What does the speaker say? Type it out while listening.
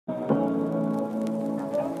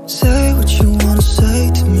Say what you wanna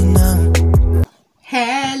say to me now.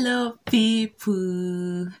 Hello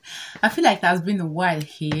people, I feel like that's been a while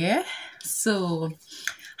here. So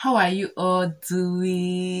how are you all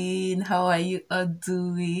doing?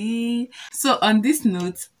 So on this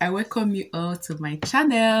note, I welcome you all to my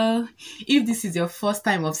channel. If this is your first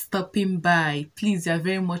time of stopping by, please, you're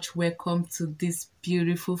very much welcome to this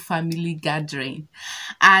beautiful family gathering.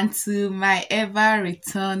 And to my ever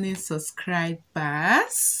returning subscribers,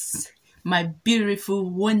 my beautiful,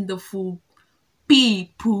 wonderful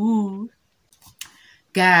people,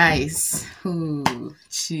 guys, oh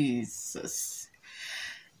Jesus,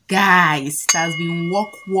 guys, it has been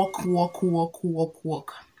work,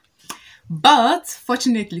 but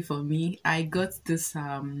fortunately for me, I got this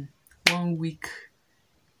 1 week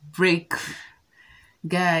break.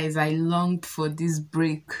 Guys, I longed for this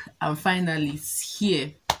break and finally it's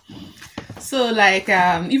here. So like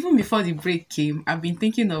even before the break came, I've been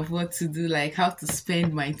thinking of what to do, like how to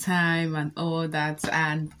spend my time and all that.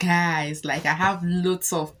 And guys, like I have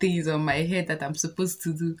lots of things on my head that I'm supposed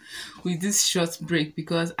to do with this short break,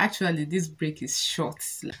 because actually this break is short.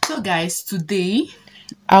 So guys, today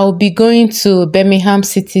I'll be going to Birmingham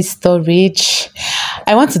City storage.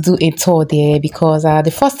 I want to do a tour there because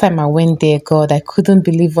the first time I went there, God, I couldn't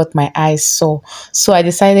believe what my eyes saw. So I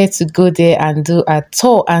decided to go there and do a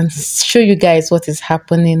tour and show you guys what is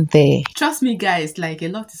happening there. Trust me guys, like a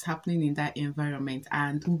lot is happening in that environment,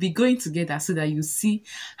 and we'll be going together so that you see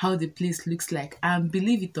how the place looks like. And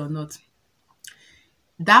believe it or not,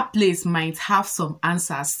 that place might have some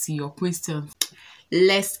answers to your questions.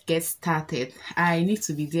 Let's get started. I need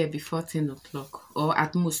to be there before 10 o'clock or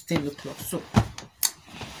at most 10 o'clock. So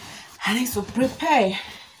I need to prepare.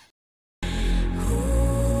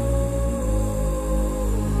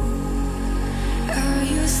 I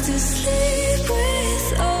used to sleep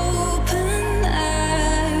with open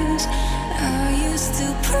eyes. I used to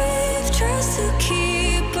brave just to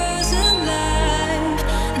keep us alive.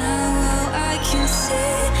 Now all I can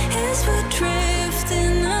see is we're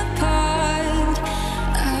drifting apart.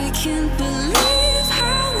 I can't believe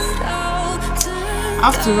how it all turned. I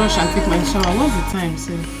have to rush and take my shower. What's the time,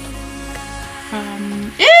 sir?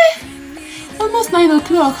 Almost 9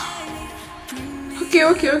 o'clock. Okay.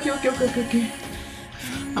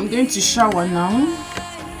 I'm going to shower now.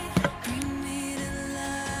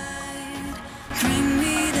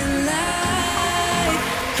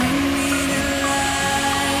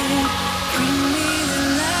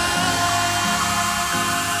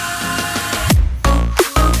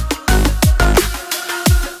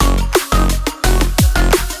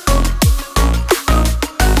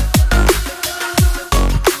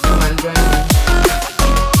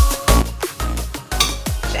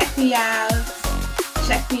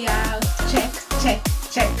 Check me out,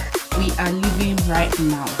 check. We are leaving right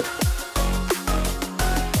now.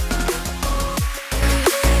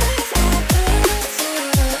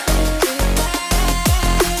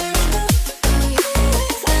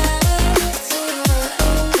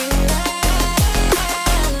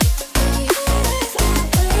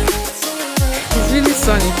 It's really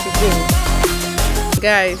sunny today.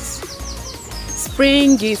 Guys,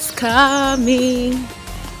 spring is coming.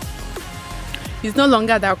 It's no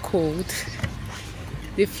longer that cold.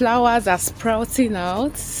 The flowers are sprouting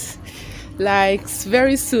out. Like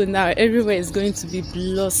very soon now, everywhere is going to be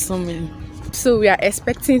blossoming. So we are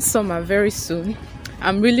expecting summer very soon.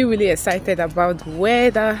 I'm really excited about the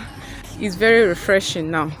weather. It's very refreshing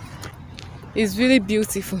now. It's really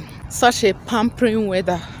beautiful. Such a pampering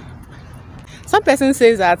weather. Some person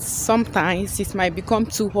says that sometimes it might become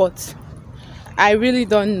too hot. I really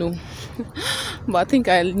don't know. But I think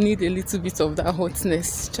I need a little bit of that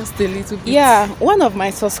hotness, just a little bit. Yeah, one of my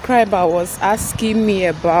subscribers was asking me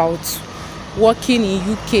about working in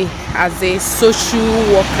UK as a social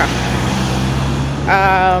worker.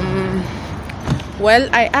 Well,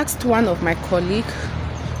 I asked one of my colleagues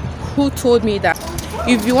who told me that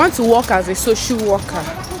if you want to work as a social worker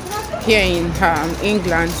here in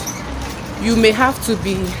England, you may have to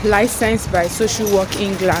be licensed by Social Work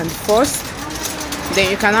England first. Then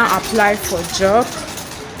you cannot apply for a job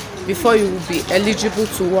before you will be eligible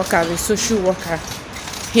to work as a social worker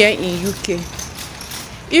here in UK.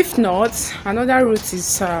 If not, another route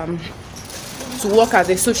is to work as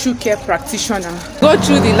a social care practitioner. Go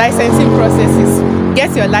through the licensing processes,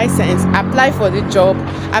 get your license, apply for the job,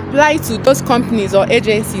 apply to those companies or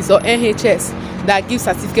agencies or NHS that give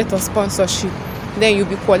certificate of sponsorship. Then you'll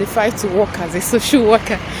be qualified to work as a social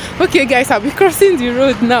worker. Okay guys, I'll be crossing the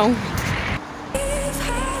road now.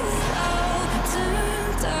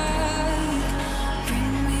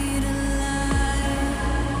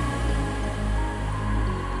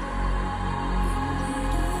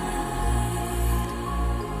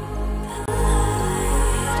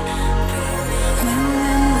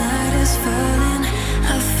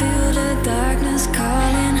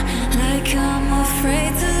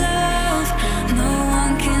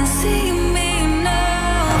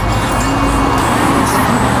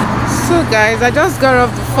 guys, I just got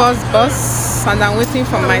off the first bus and I'm waiting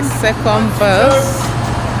for my second bus.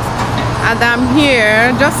 And I'm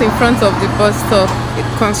here just in front of the bus stop.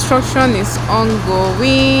 Construction is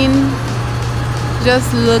ongoing.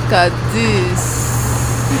 Just look at this.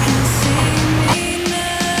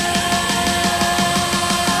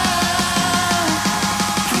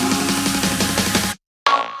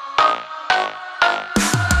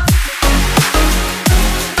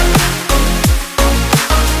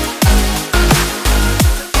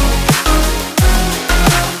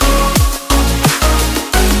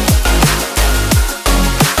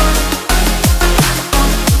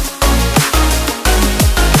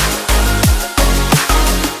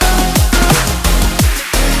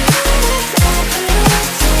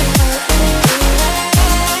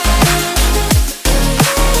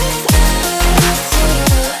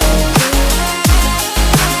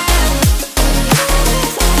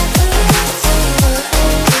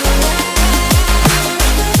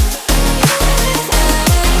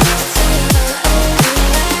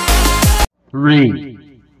 Three,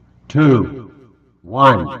 two,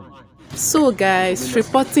 one. So guys,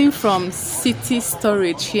 reporting from City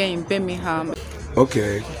Storage here in Birmingham.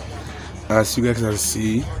 Okay, as you guys can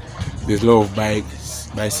see, there's a lot of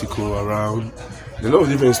bicycle around. There's a lot of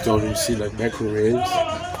different stuff. You see like microwaves.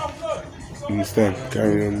 You understand?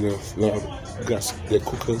 Carrying on the lot of gas, the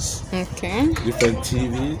cookers. Okay. Different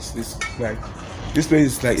TVs. This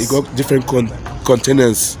place is like it got different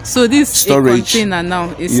containers. So this storage. A container now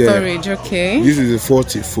is storage. Okay. This is a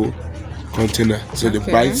 40-foot container. So they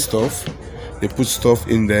buy stuff. They put stuff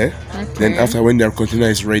in there. Okay. Then after when their container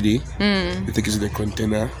is ready, they take it to the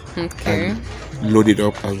container and load it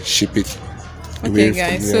up and ship it. Okay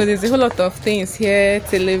guys, so there's a whole lot of things here.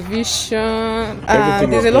 Television.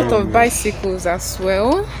 There's a lot of bicycles as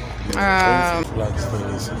well. Different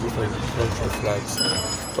country flags.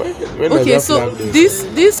 Okay, so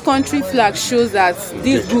this country flag shows that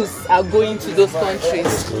these goods are going to those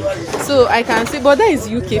countries. So I can see, but that is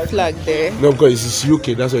UK flag there. No, because it's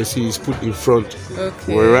UK. That's why I see it's put in front.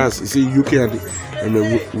 Okay. Whereas you see UK and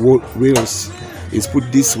the Wales is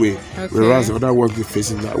put this way. Okay. Whereas the other ones be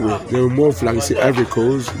facing that way. There are more flags. You see Ivory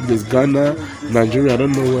Coast, there's Ghana, Nigeria. I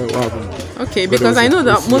don't know what happened. Okay, because I know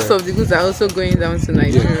that most of the goods are also going down to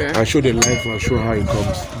Nigeria. Yeah. I show the life and show how it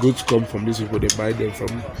comes. Goods come from these people. They buy them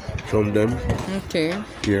from them. Okay.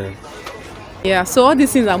 Yeah. Yeah. So all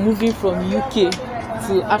these things are moving from UK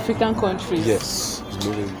to African countries. Yes, it's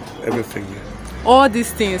moving everything. All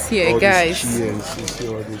these things here, all guys. These chairs, you see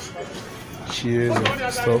all these chairs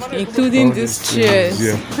and stuff, including all these chairs.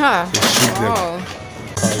 Yeah. Wow.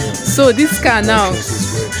 So this car now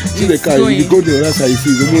see the car, you go the other side, you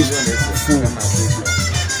see it's almost full.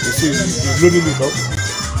 You see it's loading it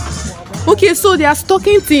up. Okay, so they are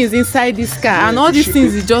stocking things inside this car, and all these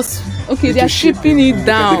things is just they are shipping it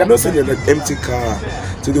down. They cannot send an empty car.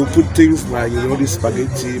 So they'll put things like, this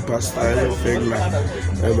spaghetti, pasta, everything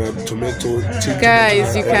like tomato, chicken.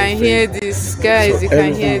 Guys, you can hear this. Guys, so you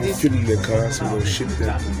can hear this. Fill in the car, so they'll ship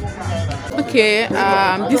them. Okay,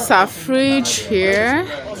 these are fridge here.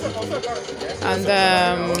 And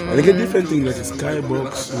they get different things like a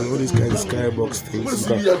skybox, all these kind of skybox things.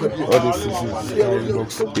 All these things, skybox,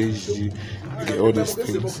 HG, okay, all these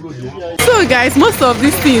things. So guys, most of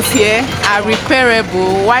these things here are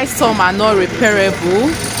repairable, while some are not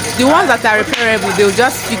repairable. The ones that are repairable, they'll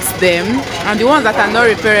just fix them, and the ones that are not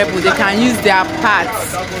repairable, they can use their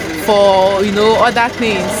parts for other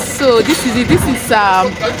things. So this is it. This is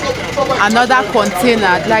another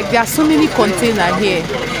container. Like there are so many containers here.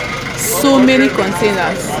 So many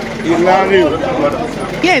containers.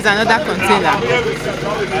 Here is another container.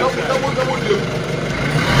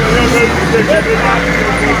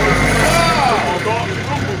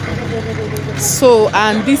 So,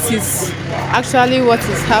 and this is actually what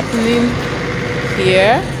is happening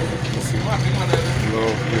here.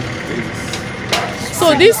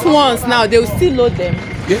 So these ones now, they will still load them.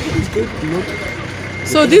 Yeah, it's good to load.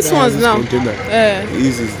 So these ones now.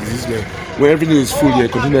 This way. When everything is full, your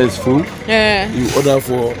container is full. Yeah. You order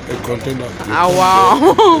for a container. Oh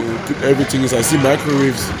wow. You put everything inside. See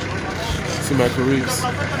microwaves.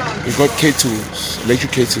 You got kettles,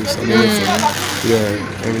 electric kettles and everything.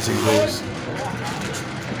 Yeah, everything goes.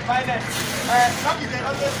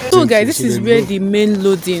 So guys, this is where the main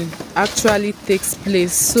loading actually takes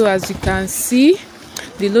place. So as you can see,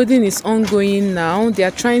 the loading is ongoing now. They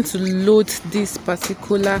are trying to load this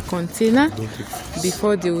particular container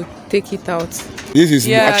before they will take it out. This is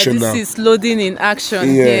in action now. This is loading in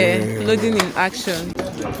action. Yeah. Loading in action.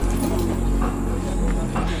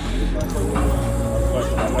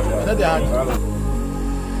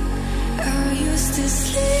 used to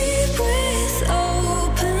sleep with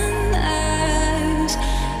open eyes.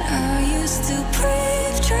 I used to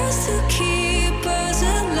breathe just to keep us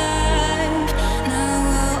alive. Now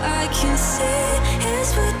all I can see is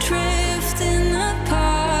we're drifting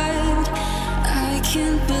apart. I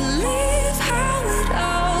can't believe how it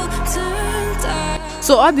all turned out.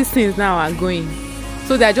 So all these things now are going.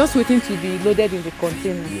 So they are just waiting to be loaded in the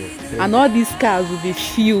container. Yeah. And all these cars will be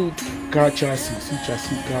filled. Car chassis, see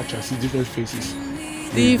chassis, car chassis, different faces.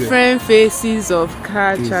 Different faces of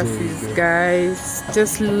car Is chassis, there. guys.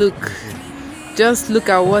 Just look. Just look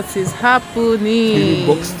at what is Even happening.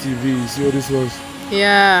 box TV, see all this ones.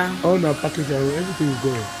 Yeah. All now package, everything is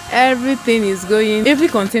going. Everything is going. Every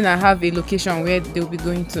container have a location where they'll be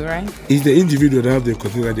going to, right? It's the individual that have the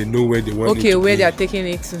container, they know where they want it Okay, to where be. they are taking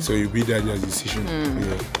it to. So you be that their decision.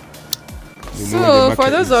 Yeah. They know where So the for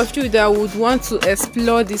market those is. of you that would want to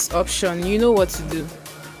explore this option, you know what to do.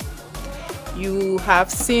 You have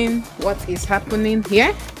seen what is happening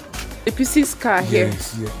here. The P6 car here.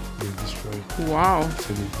 Yes, yeah, they destroy. Wow.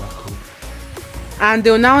 Send it back home. And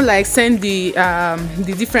they'll now like send the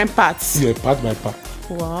different parts. Yeah, part by part.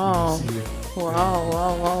 Wow. See, yeah. Wow,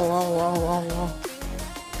 wow, wow, wow, wow, wow, wow.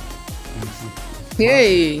 You see.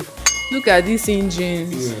 Hey, look at these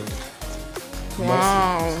engines. Yeah.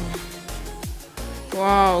 Wow.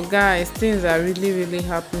 Wow, guys, things are really, really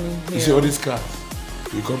happening You see all here. these cars.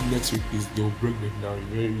 You come next week, they'll break them down.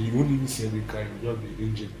 You won't even see any car, you have the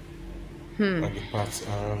engine and the parts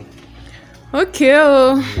around. Okay.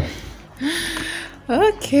 Oh.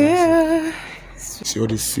 Okay. See all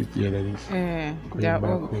this seat here like this. They are back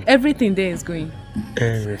all, home. everything there is going,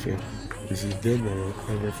 Everything. This is them or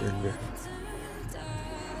everything there.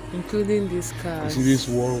 including these You cars. see these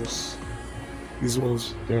walls? These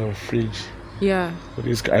walls, they're a fridge. Yeah, For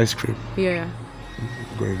this ice cream yeah.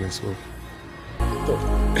 going as well. When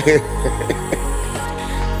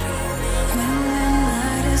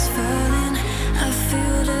night is falling, I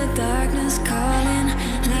feel the darkness calling.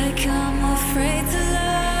 Like I'm afraid to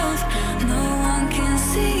love. No one can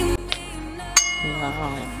see me.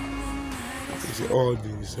 Wow. You see all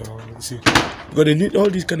these, you see, because they need all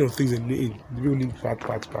these kind of things. They need. They don't need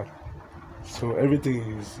part. So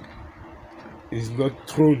everything is not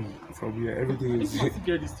thrown from here. Everything is.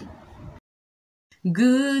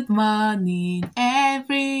 Good morning,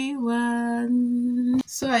 everyone.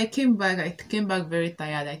 So I came back very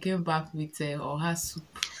tired. I came back with oha soup.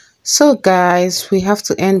 So guys, we have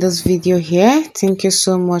to end this video here. Thank you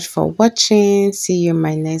so much for watching. See you in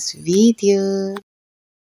my next video.